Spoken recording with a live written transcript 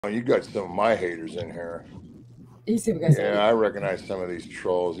Oh, you got some of my haters in here. You see what guys Yeah, I recognize some of these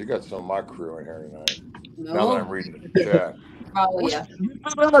trolls. You got some of my crew in here tonight. No. Now that I'm reading the chat. Probably, yeah.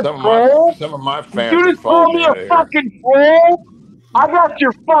 Some of my fans You have just called followed me me a into here. fucking troll? I got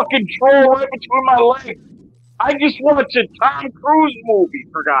your fucking troll right between my legs. I just watched a Tom Cruise movie,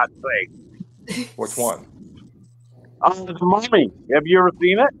 for God's sake. Which one? The Mummy. Have you ever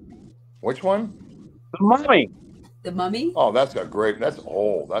seen it? Which one? The Mummy. The Mummy? Oh, that's a great. That's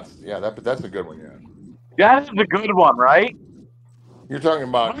old. That's a good one. Yeah. That is a good one, right? You're talking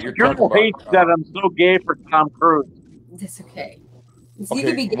about. My girl hates that I'm so gay for Tom Cruise. That's okay.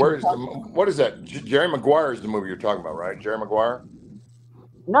 Okay, what is that? Jerry Maguire is the movie you're talking about, right? Jerry Maguire?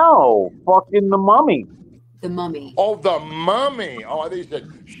 No, fucking The Mummy. The Mummy. Oh, The Mummy. Oh, I think you said,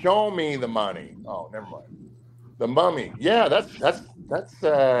 show me the money. Oh, never mind. The Mummy. Yeah, that's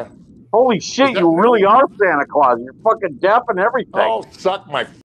Holy shit, you really are Santa Claus. You're fucking deaf and everything. Oh, suck my